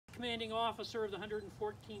commanding officer of the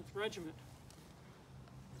 114th Regiment.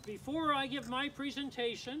 Before I give my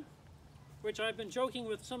presentation, which I've been joking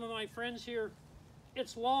with some of my friends here,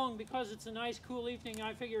 it's long because it's a nice cool evening.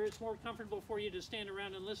 I figure it's more comfortable for you to stand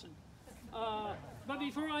around and listen. But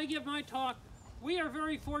before I give my talk, we are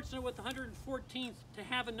very fortunate with the 114th to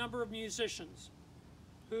have a number of musicians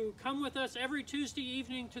who come with us every Tuesday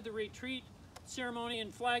evening to the retreat ceremony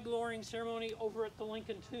and flag lowering ceremony over at the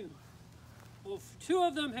Lincoln Tomb. Well, two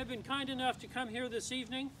of them have been kind enough to come here this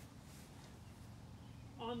evening.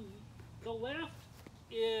 On the left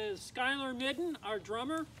is Skylar Midden, our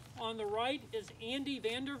drummer. On the right is Andy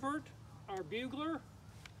Vandervert, our bugler.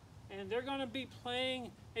 And they're going to be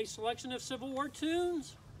playing a selection of Civil War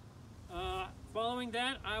tunes. Following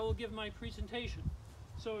that, I will give my presentation.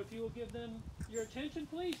 So if you will give them your attention,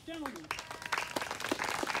 please, gentlemen.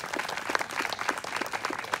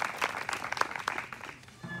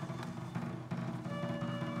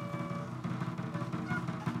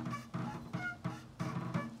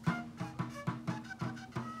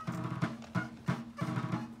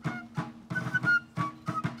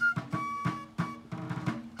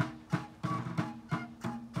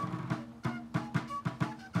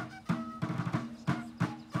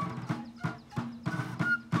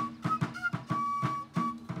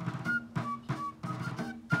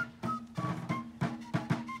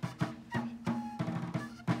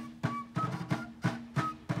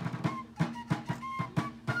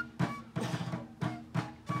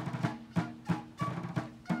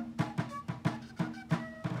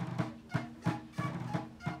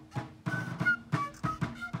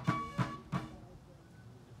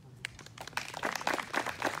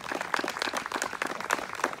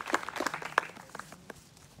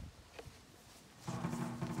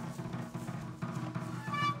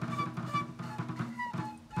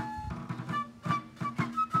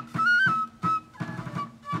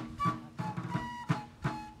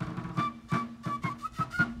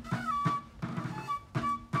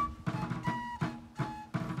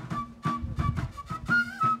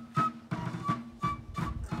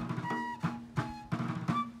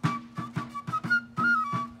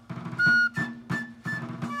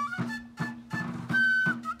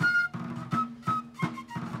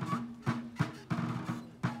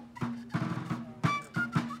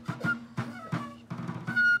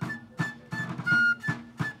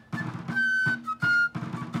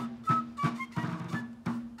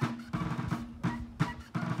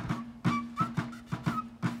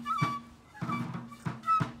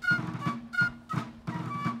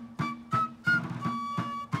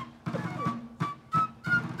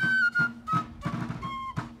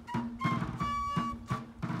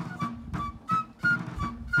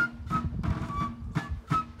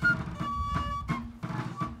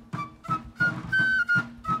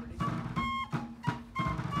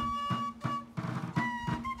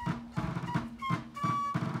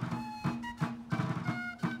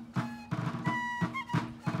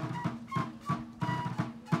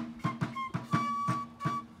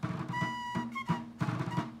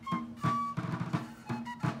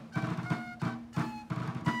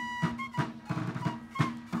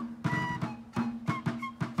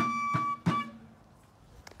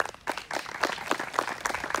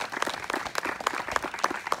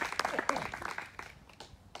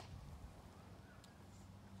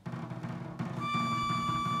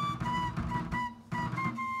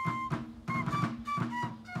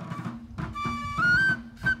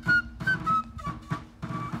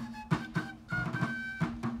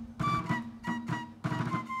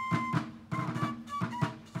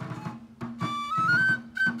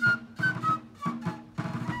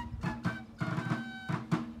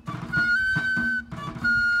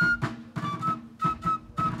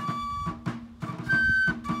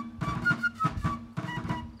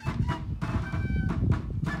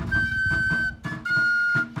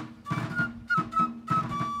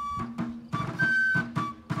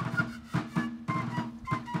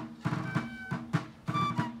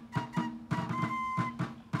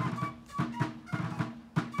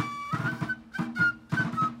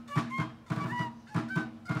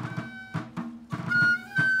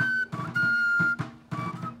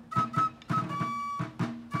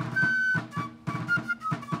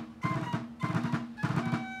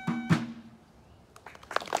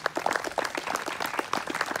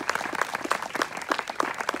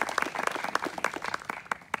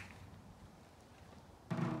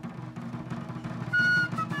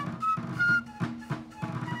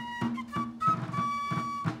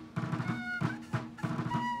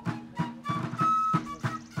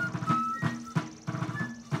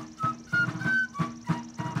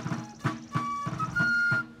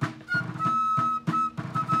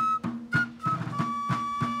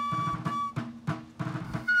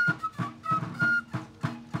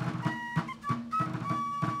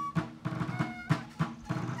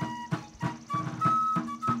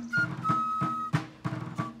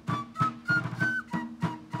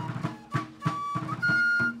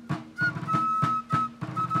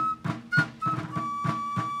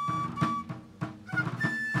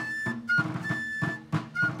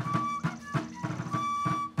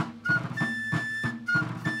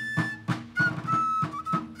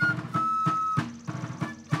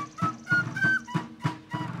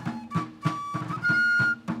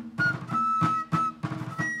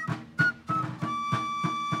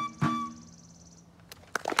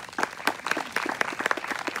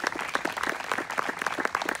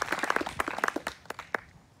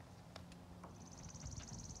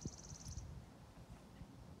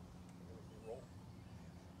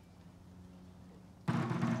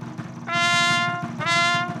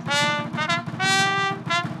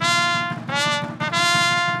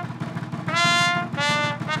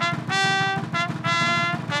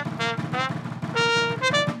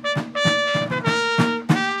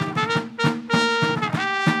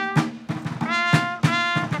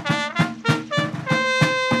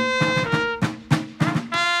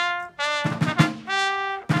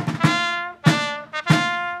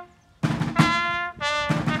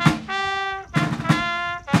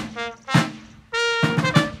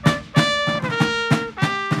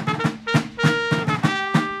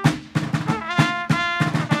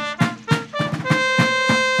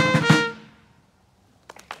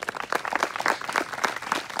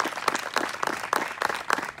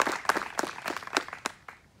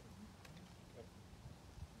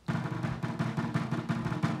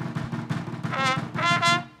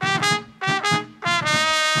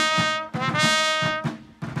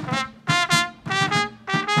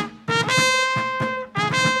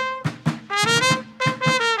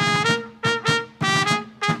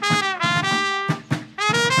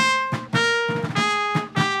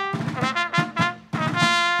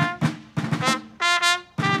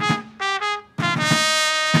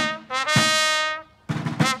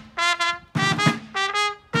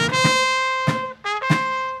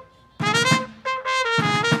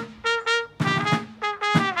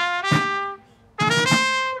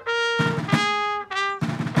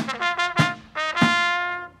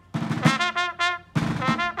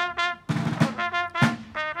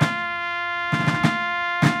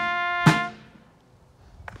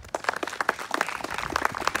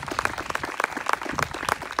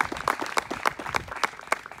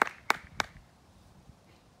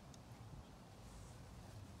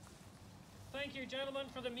 thank you, gentlemen,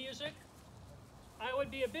 for the music. I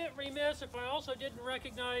would be a bit remiss if I also didn't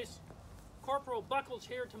recognize Corporal Buckles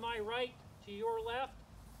here to my right, to your left.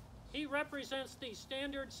 He represents the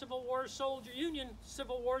standard Civil War soldier, Union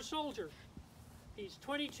Civil War soldier. He's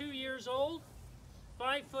 22 years old,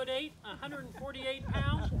 5'8", 148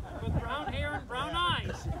 pounds, with brown hair and brown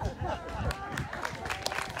eyes.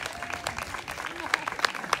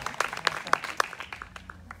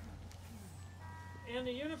 And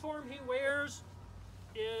the uniform he wears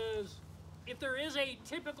is, if there is a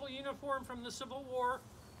typical uniform from the Civil War,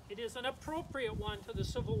 it is an appropriate one to the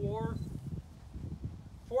Civil War.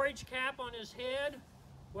 4-H cap on his head.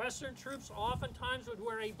 Western troops oftentimes would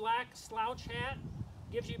wear a black slouch hat.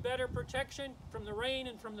 Gives you better protection from the rain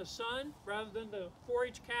and from the sun rather than the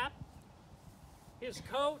 4-H cap. His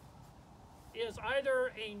coat is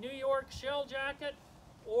either a New York shell jacket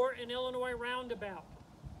or an Illinois roundabout.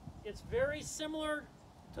 It's very similar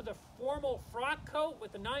to the formal frock coat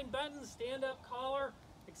with the 9-button stand-up collar,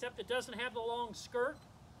 except it doesn't have the long skirt.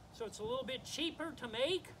 So it's a little bit cheaper to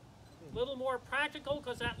make, a little more practical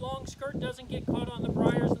because that long skirt doesn't get caught on the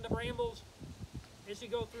briars and the brambles as you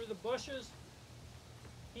go through the bushes.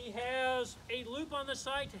 He has a loop on the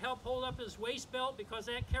side to help hold up his waist belt because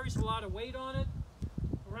that carries a lot of weight on it.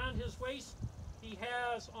 Around his waist, he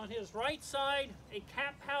has on his right side a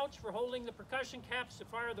cap pouch for holding the percussion caps to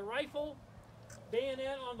fire the rifle.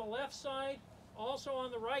 Bayonet on the left side. Also on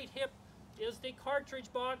the right hip is the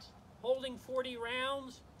cartridge box holding 40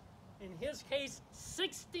 rounds. In his case,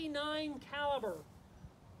 69 caliber,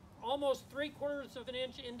 almost 3/4 of an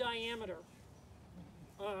inch in diameter.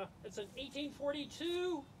 It's an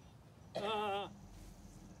 1842,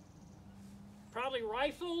 probably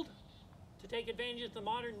rifled to take advantage of the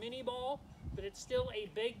modern mini ball, but it's still a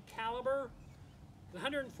big caliber. The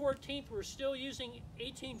 114th were still using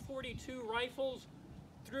 1842 rifles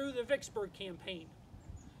through the Vicksburg campaign.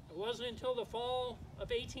 It wasn't until the fall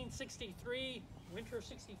of 1863, winter of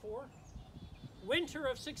 64? Winter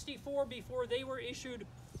of 64 before they were issued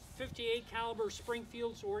 58 caliber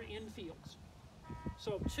Springfields or Enfields.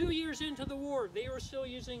 So 2 years into the war, they were still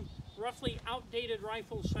using roughly outdated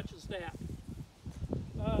rifles such as that.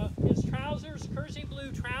 His trousers, kersey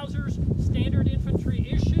blue trousers, standard infantry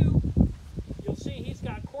issue. You'll see he's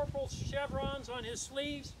got corporal chevrons on his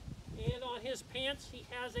sleeves, and on his pants he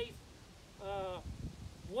has a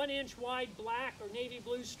 1-inch wide black or navy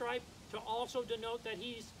blue stripe to also denote that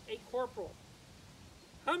he's a corporal.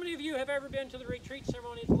 How many of you have ever been to the retreat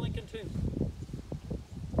ceremony at the Lincoln Tomb?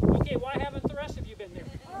 Okay, why haven't the rest of you been there?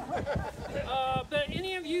 But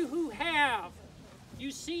any of you who have,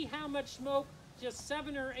 you see how much smoke just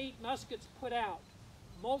 7 or 8 muskets put out.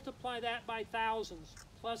 Multiply that by thousands,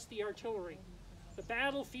 plus the artillery. The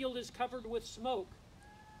battlefield is covered with smoke.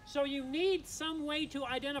 So you need some way to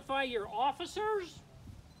identify your officers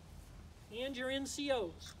and your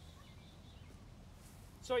NCOs.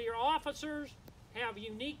 So your officers have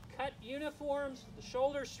unique cut uniforms, the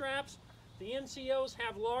shoulder straps. The NCOs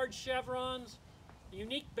have large chevrons,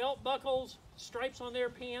 unique belt buckles, stripes on their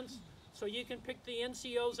pants, so you can pick the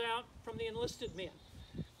NCOs out from the enlisted men.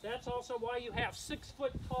 That's also why you have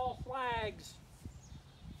 6-foot-tall flags,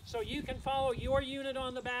 so you can follow your unit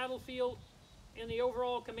on the battlefield, and the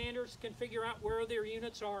overall commanders can figure out where their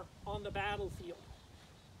units are on the battlefield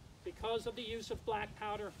because of the use of black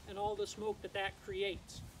powder and all the smoke that that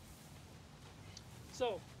creates.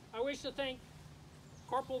 So I wish to thank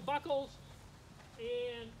Corporal Buckles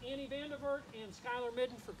and Annie Vandervert and Skylar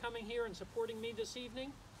Midden for coming here and supporting me this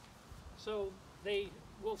evening. So they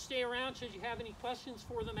will stay around should you have any questions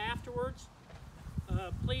for them afterwards.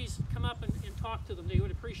 Please come up and talk to them. They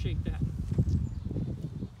would appreciate that.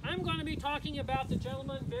 I'm going to be talking about the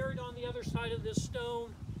gentleman buried on the other side of this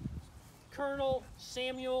stone, Colonel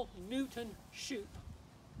Samuel Newton Shoup.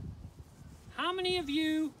 How many of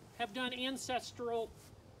you have done ancestral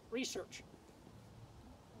research?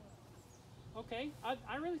 Okay,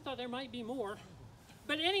 I really thought there might be more.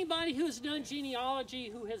 But anybody who's done genealogy,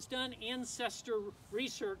 who has done ancestor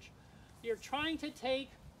research, you're trying to take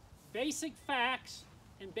basic facts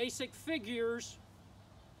and basic figures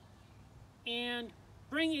and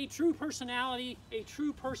bring a true personality, a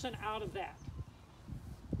true person out of that.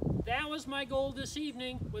 That was my goal this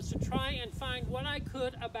evening, was to try and find what I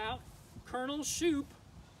could about Colonel Shoup,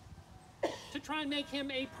 to try and make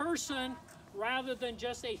him a person rather than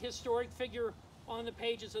just a historic figure on the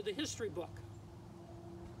pages of the history book.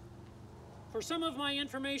 For some of my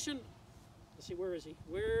information, let's see, where is he?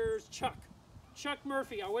 Where's Chuck? Chuck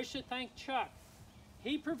Murphy. I wish to thank Chuck.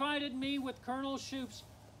 He provided me with Colonel Shoup's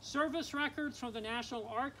service records from the National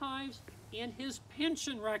Archives and his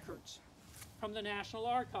pension records from the National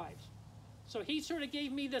Archives. So he sort of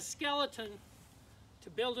gave me the skeleton to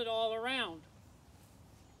build it all around.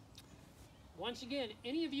 Once again,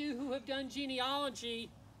 any of you who have done genealogy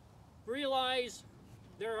realize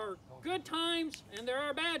there are good times and there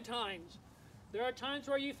are bad times. There are times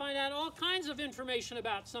where you find out all kinds of information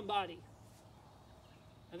about somebody.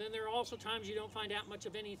 And then there are also times you don't find out much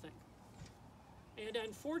of anything. And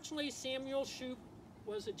unfortunately, Samuel Shoup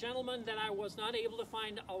was a gentleman that I was not able to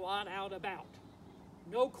find a lot out about.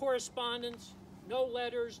 No correspondence, no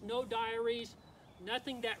letters, no diaries,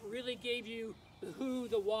 nothing that really gave you the who,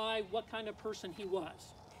 the why, what kind of person he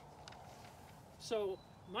was. So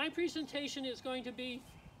my presentation is going to be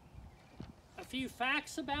a few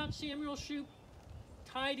facts about Samuel Shoup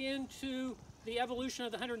tied into the evolution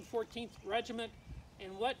of the 114th Regiment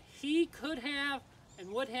and what he could have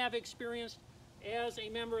and would have experienced as a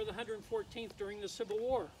member of the 114th during the Civil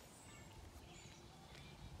War.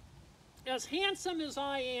 As handsome as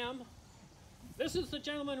I am, this is the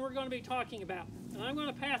gentleman we're going to be talking about. And I'm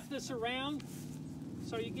going to pass this around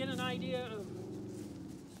so you get an idea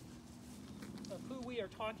of who we are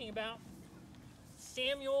talking about.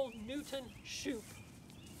 Samuel Newton Shoup,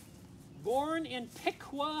 born in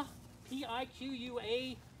Piqua,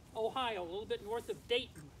 P-I-Q-U-A, Ohio, a little bit north of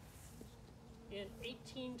Dayton, in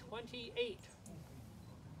 1828.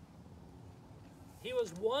 He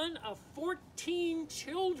was one of 14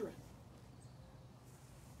 children.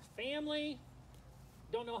 His family,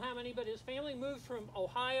 don't know how many, but his family moved from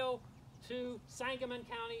Ohio to Sangamon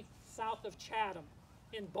County, south of Chatham,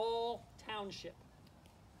 in Ball Township.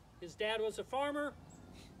 His dad was a farmer.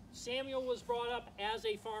 Samuel was brought up as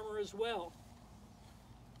a farmer as well.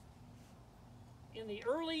 In the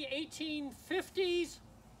early 1850s,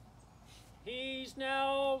 he's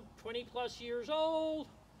now 20 plus years old.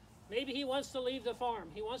 Maybe he wants to leave the farm.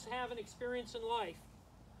 He wants to have an experience in life.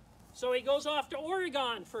 So he goes off to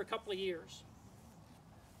Oregon for a couple of years.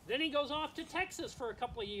 Then he goes off to Texas for a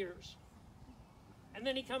couple of years. And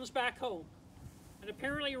then he comes back home. And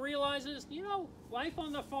apparently realizes, you know, life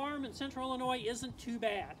on the farm in central Illinois isn't too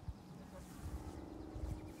bad.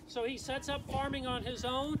 So he sets up farming on his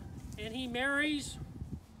own, and he marries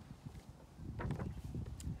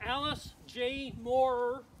Alice J.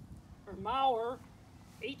 Maurer,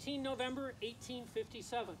 18 November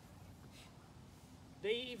 1857.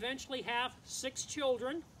 They eventually have 6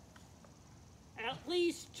 children, at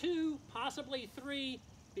least 2, possibly 3,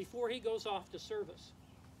 before he goes off to service.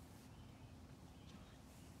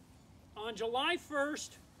 On July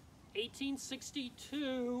 1st,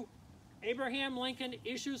 1862, Abraham Lincoln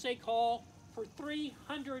issues a call for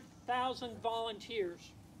 300,000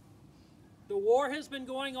 volunteers. The war has been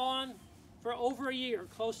going on for over a year,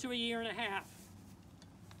 close to a year and a half.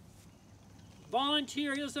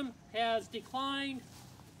 Volunteerism has declined.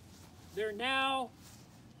 They're now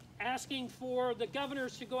asking for the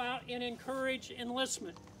governors to go out and encourage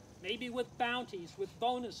enlistment, maybe with bounties, with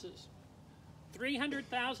bonuses.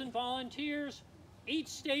 300,000 volunteers. Each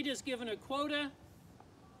state is given a quota.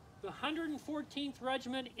 The 114th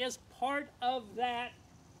Regiment is part of that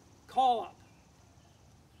call-up.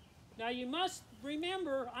 Now you must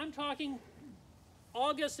remember, I'm talking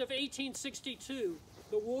August of 1862.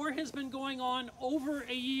 The war has been going on over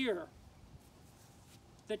a year.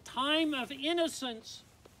 The time of innocence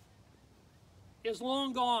is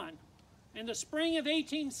long gone. In the spring of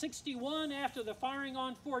 1861, after the firing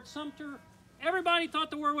on Fort Sumter, everybody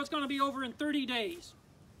thought the war was going to be over in 30 days.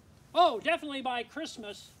 Oh, definitely by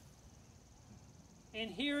Christmas.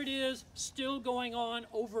 And here it is, still going on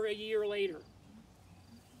over a year later.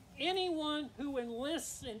 Anyone who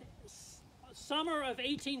enlists in summer of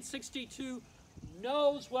 1862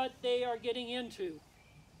 knows what they are getting into.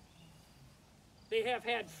 They have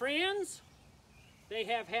had friends, they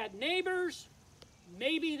have had neighbors,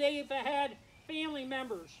 maybe they've had family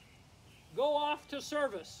members go off to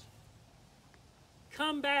service,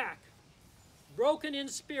 come back, broken in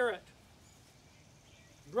spirit,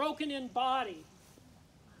 broken in body,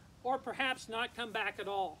 or perhaps not come back at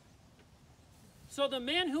all. So the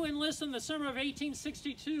men who enlist in the summer of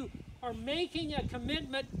 1862 are making a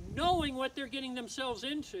commitment knowing what they're getting themselves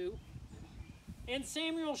into. And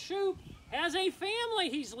Samuel Shoup has a family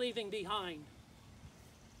he's leaving behind.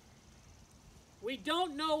 We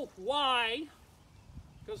don't know why,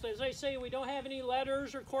 because as I say, we don't have any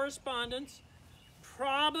letters or correspondence,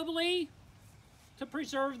 probably to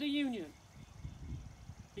preserve the Union.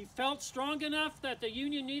 He felt strong enough that the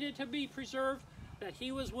Union needed to be preserved that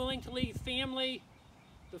he was willing to leave family,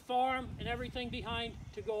 the farm, and everything behind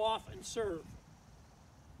to go off and serve.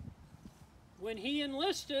 When he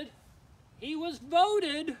enlisted, he was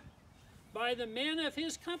voted by the men of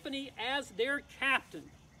his company as their captain.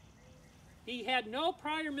 He had no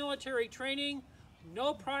prior military training,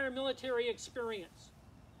 no prior military experience.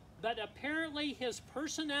 But apparently his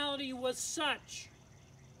personality was such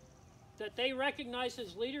that they recognized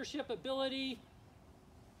his leadership ability,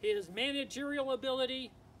 his managerial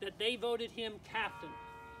ability, that they voted him captain.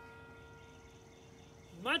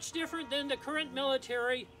 Much different than the current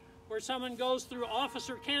military, where someone goes through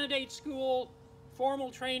officer candidate school,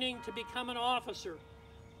 formal training to become an officer.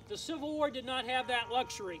 The Civil War did not have that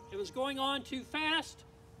luxury. It was going on too fast.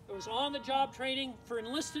 It was on-the-job training for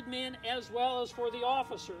enlisted men as well as for the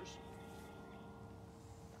officers.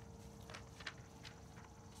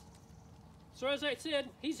 So as I said,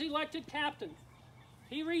 he's elected captain.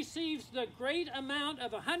 He receives the great amount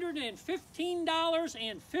of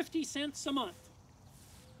 $115.50 a month,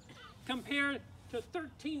 compared to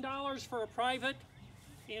 $13 for a private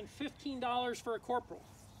and $15 for a corporal.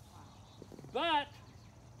 But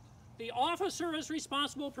the officer is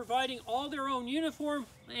responsible for providing all their own uniform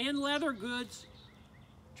and leather goods,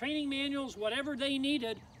 training manuals, whatever they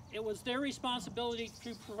needed. It was their responsibility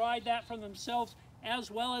to provide that for themselves,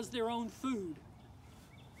 as well as their own food.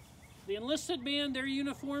 The enlisted men, their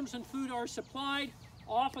uniforms and food are supplied.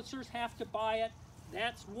 Officers have to buy it.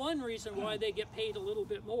 That's one reason why they get paid a little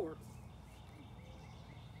bit more.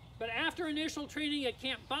 But after initial training at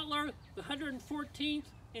Camp Butler, the 114th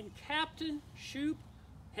and Captain Shoup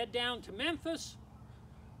head down to Memphis.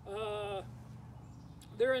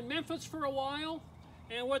 They're in Memphis for a while,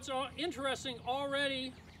 and what's interesting,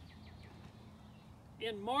 already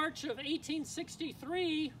in March of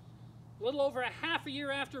 1863, a little over a half a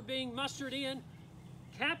year after being mustered in,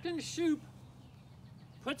 Captain Shoup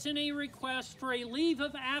puts in a request for a leave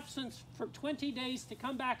of absence for 20 days to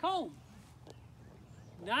come back home.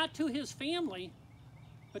 Not to his family,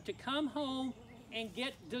 but to come home and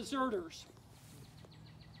get deserters.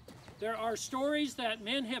 There are stories that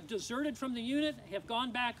men have deserted from the unit, have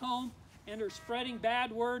gone back home, and are spreading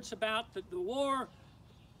bad words about the war,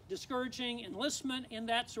 discouraging enlistment, and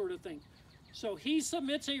that sort of thing. So he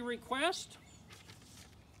submits a request.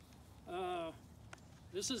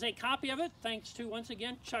 This is a copy of it, thanks to, once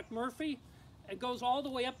again, Chuck Murphy. It goes all the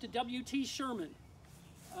way up to W.T. Sherman.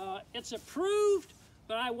 It's approved,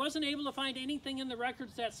 but I wasn't able to find anything in the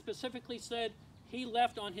records that specifically said he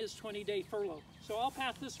left on his 20-day furlough. So I'll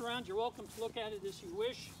pass this around. You're welcome to look at it as you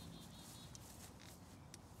wish.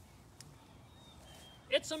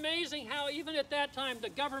 It's amazing how even at that time the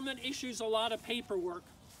government issues a lot of paperwork.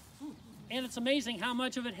 And it's amazing how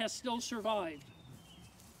much of it has still survived.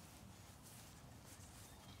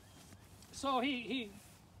 So he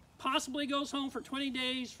possibly goes home for 20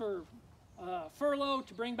 days for furlough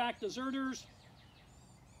to bring back deserters.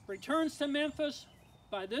 Returns to Memphis.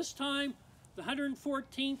 By this time, the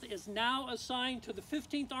 114th is now assigned to the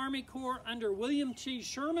 15th Army Corps under William T.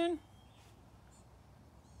 Sherman.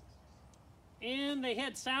 And they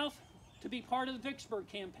head south to be part of the Vicksburg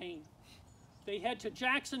campaign. They head to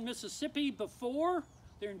Jackson, Mississippi before.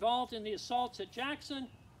 They're involved in the assaults at Jackson,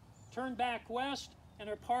 turn back west, and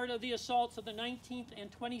are part of the assaults of the 19th and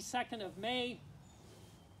 22nd of May,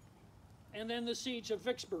 and then the siege of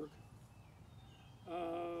Vicksburg.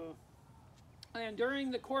 And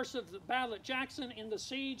during the course of the battle at Jackson in the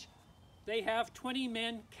siege, they have 20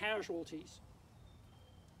 men casualties.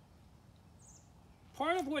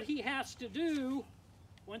 Part of what he has to do,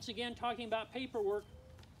 once again talking about paperwork,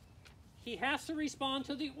 he has to respond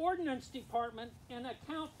to the Ordnance Department and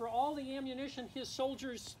account for all the ammunition his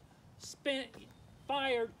soldiers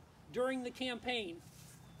fired during the campaign.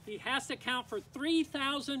 He has to account for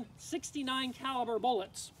 3,069 caliber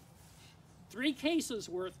bullets, 3 cases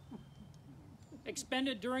worth,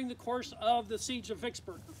 expended during the course of the siege of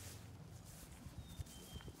Vicksburg.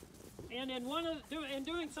 And in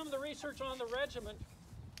doing some of the research on the regiment,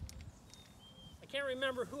 I can't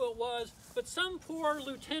remember who it was, but some poor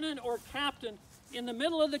lieutenant or captain in the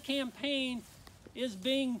middle of the campaign is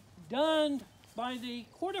being dunned by the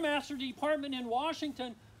Quartermaster Department in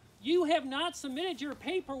Washington. You have not submitted your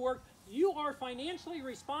paperwork. You are financially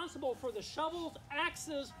responsible for the shovels,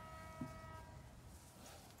 axes,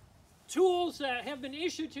 tools that have been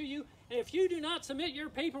issued to you. And if you do not submit your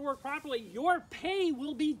paperwork properly, your pay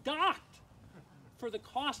will be docked for the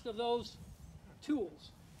cost of those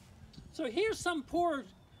tools. So here's some poor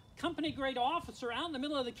company-grade officer out in the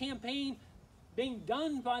middle of the campaign being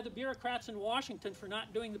done by the bureaucrats in Washington for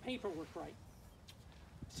not doing the paperwork right.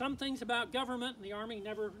 Some things about government and the Army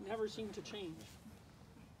never seem to change.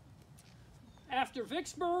 After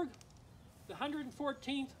Vicksburg, the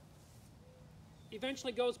 114th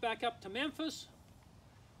eventually goes back up to Memphis,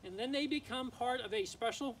 and then they become part of a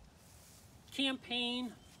special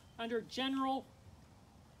campaign under General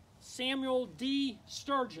Samuel D.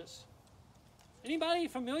 Sturgis. Anybody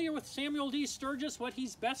familiar with Samuel D. Sturgis, what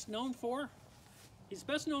he's best known for? He's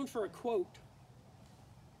best known for a quote.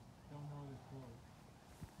 Don't know the quote.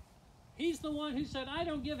 He's the one who said, "I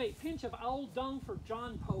don't give a pinch of owl dung for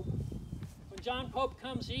John Pope." When John Pope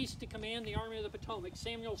comes east to command the Army of the Potomac,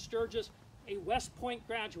 Samuel Sturgis, a West Point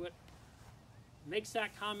graduate, makes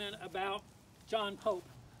that comment about John Pope.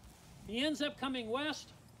 He ends up coming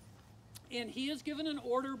west, and he is given an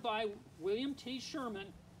order by William T.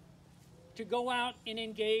 Sherman to go out and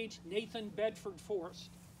engage Nathan Bedford Forrest.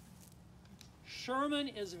 Sherman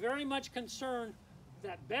is very much concerned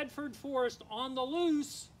that Bedford Forrest on the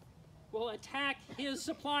loose will attack his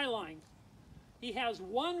supply line. He has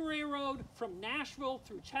one railroad from Nashville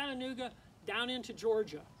through Chattanooga down into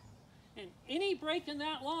Georgia. And any break in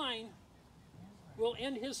that line will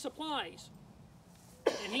end his supplies.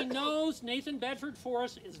 And he knows Nathan Bedford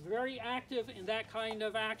Forrest is very active in that kind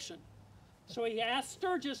of action. So he asked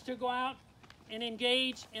Sturgis to go out and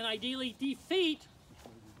engage and ideally defeat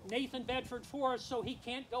Nathan Bedford Forrest so he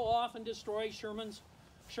can't go off and destroy Sherman's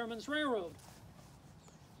railroad.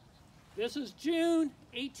 This is June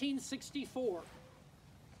 1864.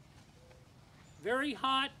 Very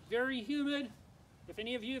hot, very humid. If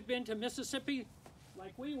any of you have been to Mississippi,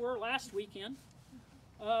 like we were last weekend,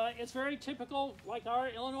 it's very typical, like our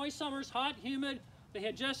Illinois summers, hot, humid. They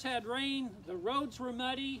had just had rain, the roads were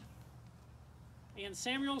muddy, and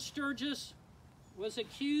Samuel Sturgis was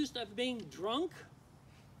accused of being drunk,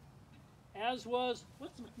 as was,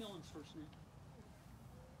 what's McMillan's first name?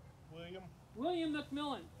 William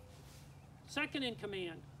McMillan, second in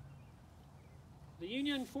command. The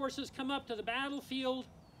Union forces come up to the battlefield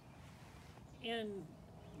in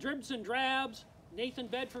dribs and drabs. Nathan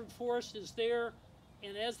Bedford Forrest is there,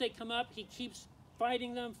 and as they come up, he keeps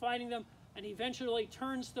fighting them, and eventually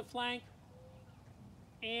turns the flank,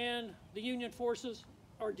 and the Union forces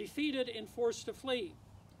are defeated and forced to flee.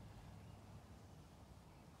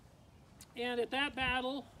 And at that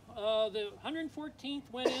battle, the 114th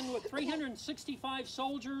went in with 365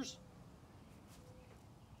 soldiers,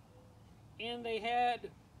 and they had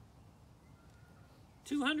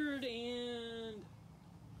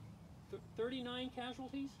 239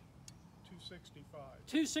 casualties? 265.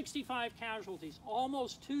 265 casualties.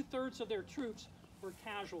 Almost two-thirds of their troops were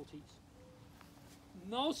casualties.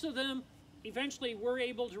 Most of them eventually were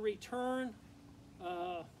able to return.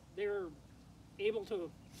 They were able to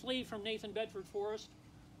flee from Nathan Bedford Forrest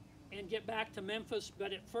and get back to Memphis,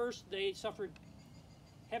 but at first they suffered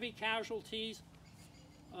heavy casualties.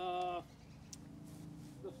 The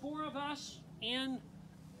four of us and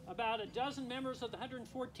about a dozen members of the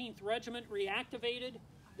 114th Regiment Reactivated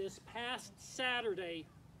this past Saturday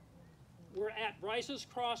were at Bryce's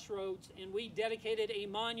Crossroads, and we dedicated a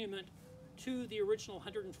monument to the original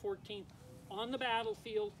 114th on the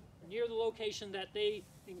battlefield near the location that they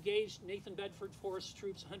engaged Nathan Bedford Forrest's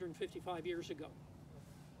troops 155 years ago.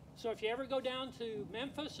 So if you ever go down to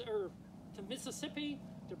Memphis or to Mississippi,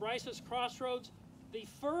 to Bryce's Crossroads, the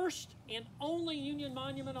first and only Union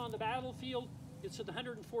monument on the battlefield is to the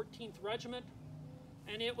 114th Regiment,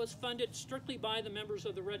 and it was funded strictly by the members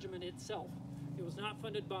of the regiment itself. It was not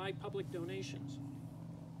funded by public donations.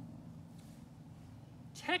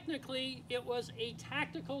 Technically, it was a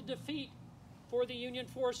tactical defeat for the Union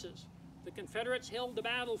forces. The Confederates held the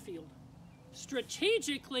battlefield.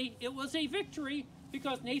 Strategically, it was a victory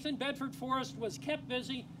because Nathan Bedford Forrest was kept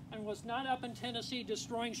busy and was not up in Tennessee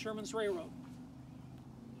destroying Sherman's railroad.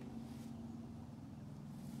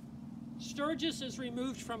 Sturgis is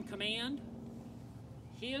removed from command.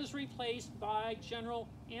 He is replaced by General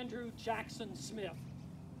Andrew Jackson Smith,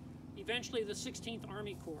 eventually the 16th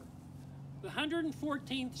Army Corps. The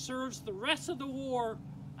 114th serves the rest of the war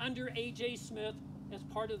under A.J. Smith as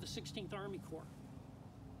part of the 16th Army Corps.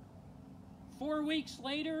 4 weeks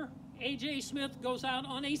later, A.J. Smith goes out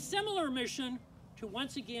on a similar mission to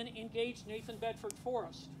once again engage Nathan Bedford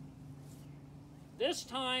Forrest. This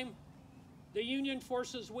time, the Union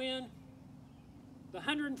forces win. The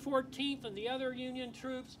 114th and the other Union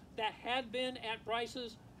troops that had been at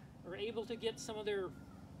Bryce's are able to get some of their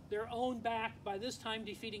own back, by this time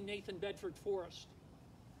defeating Nathan Bedford Forrest.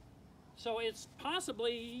 So it's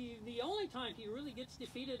possibly the only time he really gets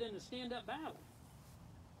defeated in a stand-up battle.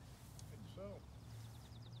 I think so.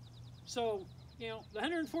 So, you know, the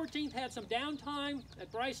 114th had some downtime at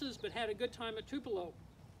Bryce's, but had a good time at Tupelo.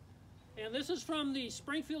 And this is from the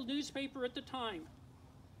Springfield newspaper at the time,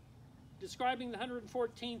 describing the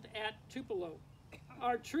 114th at Tupelo.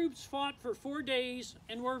 Our troops fought for 4 days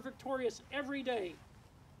and were victorious every day.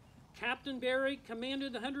 Captain Barry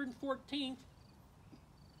commanded the 114th,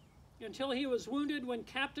 until he was wounded when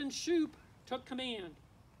Captain Shoup took command.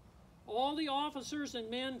 All the officers and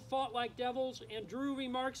men fought like devils and drew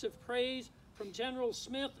remarks of praise from Generals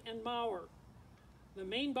Smith and Maurer. The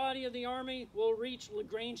main body of the Army will reach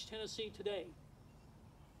LaGrange, Tennessee today.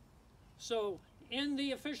 So, in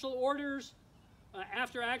the official orders,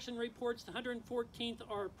 after action reports, the 114th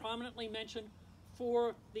are prominently mentioned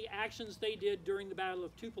for the actions they did during the Battle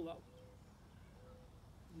of Tupelo.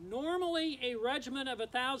 Normally, a regiment of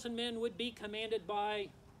 1,000 men would be commanded by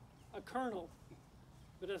a colonel.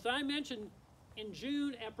 But as I mentioned, in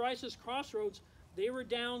June at Bryce's Crossroads, they were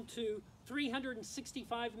down to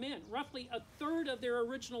 365 men, roughly a third of their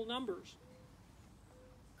original numbers.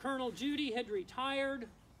 Colonel Judy had retired.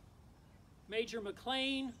 Major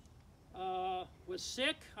McLean was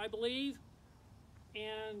sick, I believe,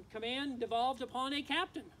 and command devolved upon a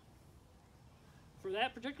captain. For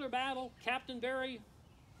that particular battle, Captain Berry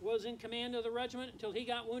was in command of the regiment until he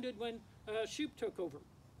got wounded when Shoup took over.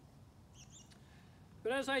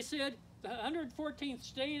 But as I said, the 114th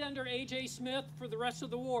stayed under A.J. Smith for the rest of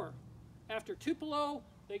the war. After Tupelo,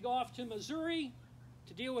 they go off to Missouri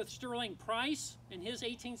to deal with Sterling Price and his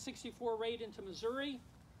 1864 raid into Missouri.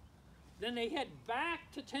 Then they head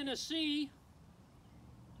back to Tennessee.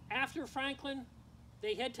 After Franklin,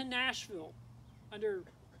 they head to Nashville under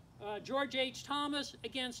George H. Thomas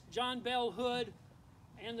against John Bell Hood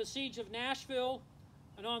and the siege of Nashville.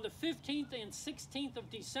 And on the 15th and 16th of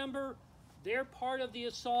December, they're part of the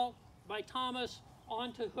assault by Thomas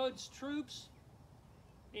onto Hood's troops.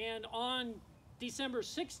 And on December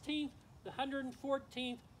 16th, the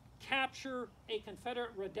 114th capture a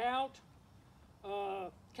Confederate redoubt.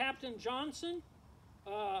 Captain Johnson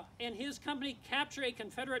and his company capture a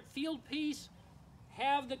Confederate field piece,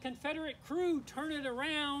 have the Confederate crew turn it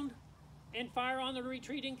around and fire on the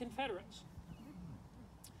retreating Confederates.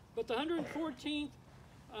 But the 114th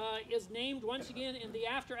is named once again in the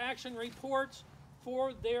after-action reports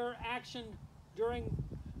for their action during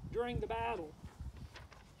the battle.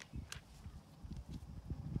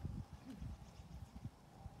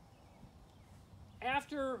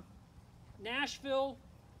 After Nashville,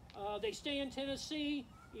 they stay in Tennessee,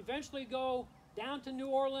 eventually go down to New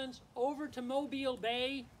Orleans, over to Mobile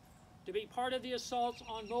Bay to be part of the assaults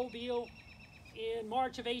on Mobile in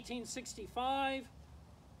March of 1865.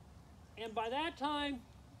 And by that time,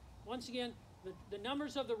 once again, the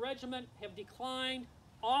numbers of the regiment have declined.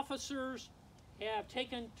 Officers have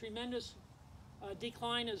taken tremendous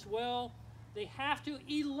decline as well. They have to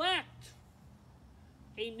elect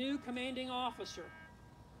a new commanding officer.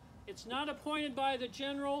 It's not appointed by the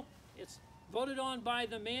general, it's voted on by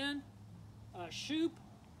the men. Shoup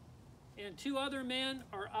and two other men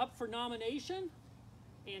are up for nomination,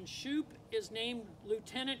 and Shoup is named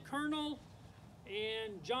lieutenant colonel,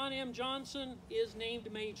 and John M. Johnson is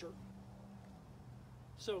named major.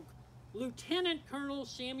 So Lieutenant Colonel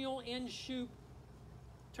Samuel N. Shoup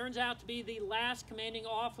turns out to be the last commanding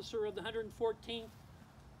officer of the 114th.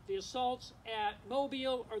 The assaults at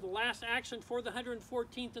Mobile are the last action for the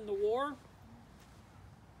 114th in the war.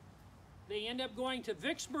 They end up going to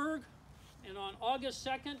Vicksburg, and on August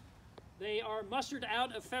 2nd, they are mustered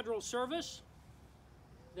out of federal service.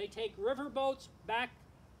 They take riverboats back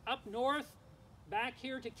up north, back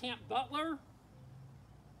here to Camp Butler,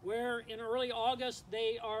 where in early August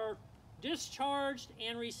they are discharged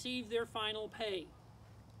and receive their final pay.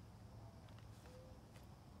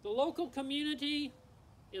 The local community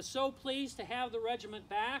is so pleased to have the regiment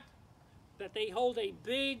back that they hold a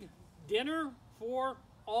big dinner for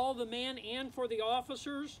all the men and for the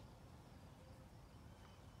officers.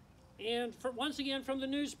 And once again from the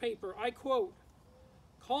newspaper, I quote,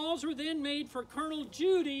 "Calls were then made for Colonel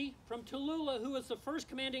Judy from Tallulah, who was the first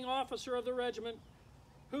commanding officer of the regiment,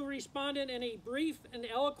 who responded in a brief and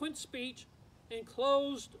eloquent speech and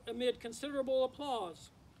closed amid considerable applause.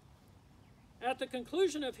 At the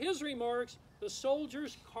conclusion of his remarks, the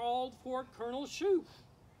soldiers called for Colonel Shoup,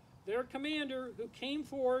 their commander, who came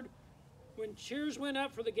forward when cheers went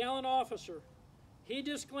up for the gallant officer. He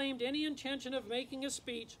disclaimed any intention of making a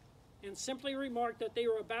speech and simply remarked that they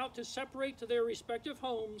were about to separate to their respective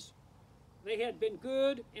homes. They had been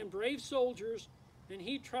good and brave soldiers, and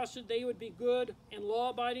he trusted they would be good and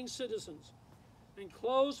law-abiding citizens, and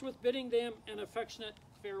closed with bidding them an affectionate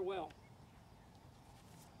farewell."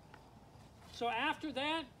 So after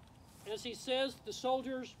that, as he says, the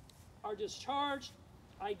soldiers are discharged,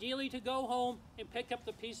 ideally to go home and pick up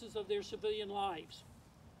the pieces of their civilian lives.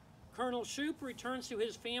 Colonel Shoup returns to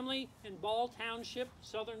his family in Ball Township,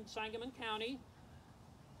 southern Sangamon County,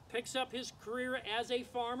 picks up his career as a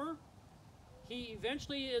farmer. He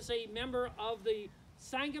eventually is a member of the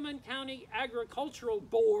Sangamon County Agricultural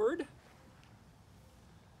Board,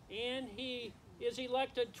 and he is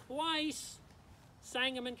elected twice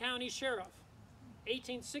Sangamon County Sheriff,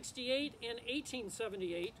 1868 and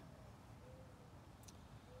 1878.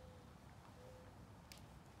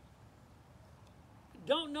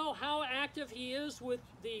 Don't know how active he is with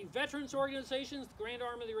the veterans organizations, the Grand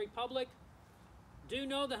Army of the Republic. Do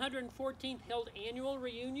know the 114th held annual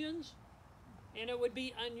reunions, and it would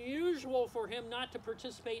be unusual for him not to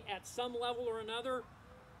participate at some level or another,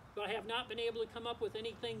 but I have not been able to come up with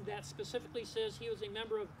anything that specifically says he was a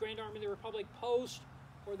member of Grand Army of the Republic Post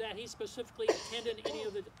or that he specifically attended any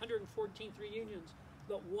of the 114th reunions,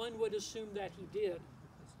 but one would assume that he did.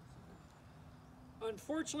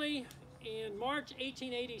 Unfortunately, in March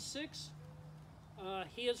 1886,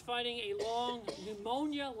 he is fighting a long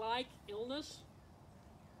pneumonia-like illness,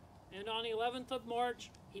 and on the 11th of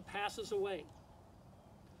March, he passes away.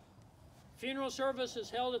 Funeral service is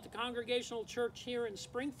held at the Congregational Church here in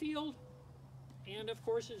Springfield, and of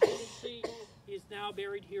course, as you can see, he is now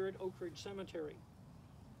buried here at Oak Ridge Cemetery.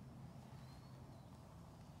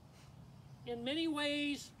 In many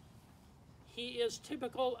ways, he is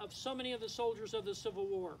typical of so many of the soldiers of the Civil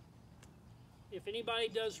War. If anybody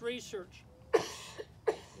does research,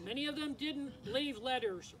 many of them didn't leave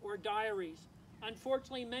letters or diaries.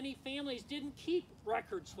 Unfortunately, many families didn't keep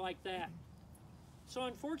records like that. So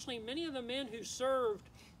unfortunately, many of the men who served,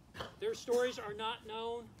 their stories are not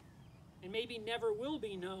known and maybe never will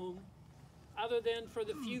be known, other than for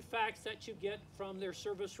the few facts that you get from their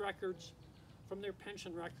service records, from their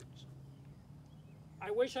pension records.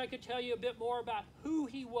 I wish I could tell you a bit more about who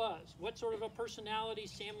he was, what sort of a personality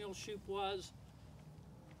Samuel Shoup was.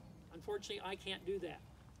 Unfortunately, I can't do that.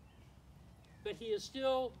 But he is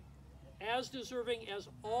still as deserving as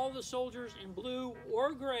all the soldiers in blue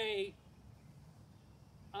or gray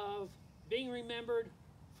of being remembered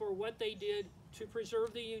for what they did to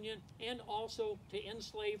preserve the Union and also to end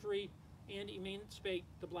slavery and emancipate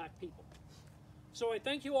the black people. So I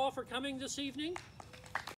thank you all for coming this evening.